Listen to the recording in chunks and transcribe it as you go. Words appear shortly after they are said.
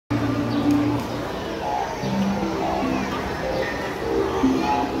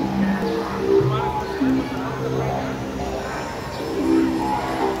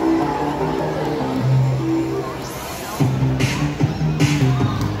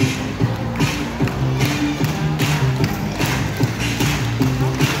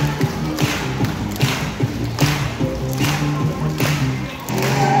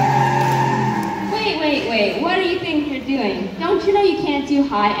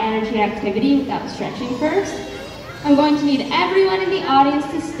high energy activity without stretching first, I'm going to need everyone in the audience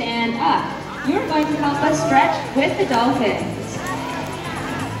to stand up. You're going to help us stretch with the dolphins.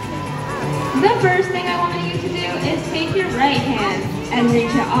 The first thing I want you to do is take your right hand and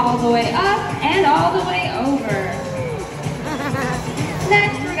reach it all the way up and all the way over.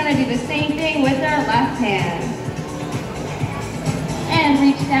 Next, we're going to do the same thing with our left hand. And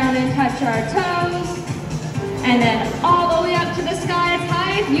reach down and touch our toes. And then all the way up to the sky as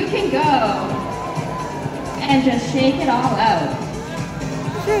high as you can go. And just shake it all out.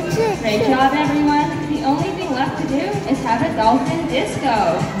 Great job, everyone. The only thing left to do is have a dolphin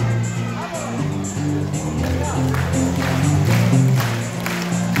disco.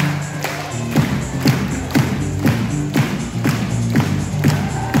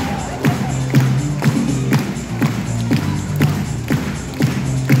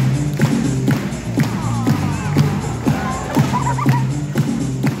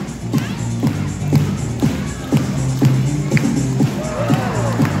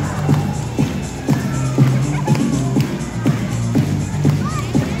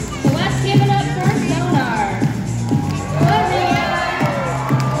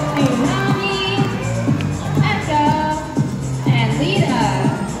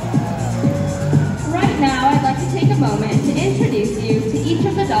 Moment to introduce you to each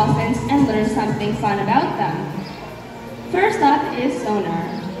of the dolphins and learn something fun about them. First up is Sonar.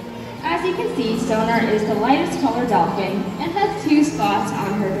 As you can see, Sonar is the lightest color dolphin and has 2 spots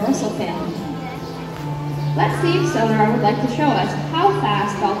on her dorsal fin. Let's see if Sonar would like to show us how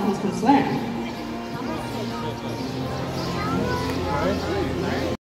fast dolphins can swim.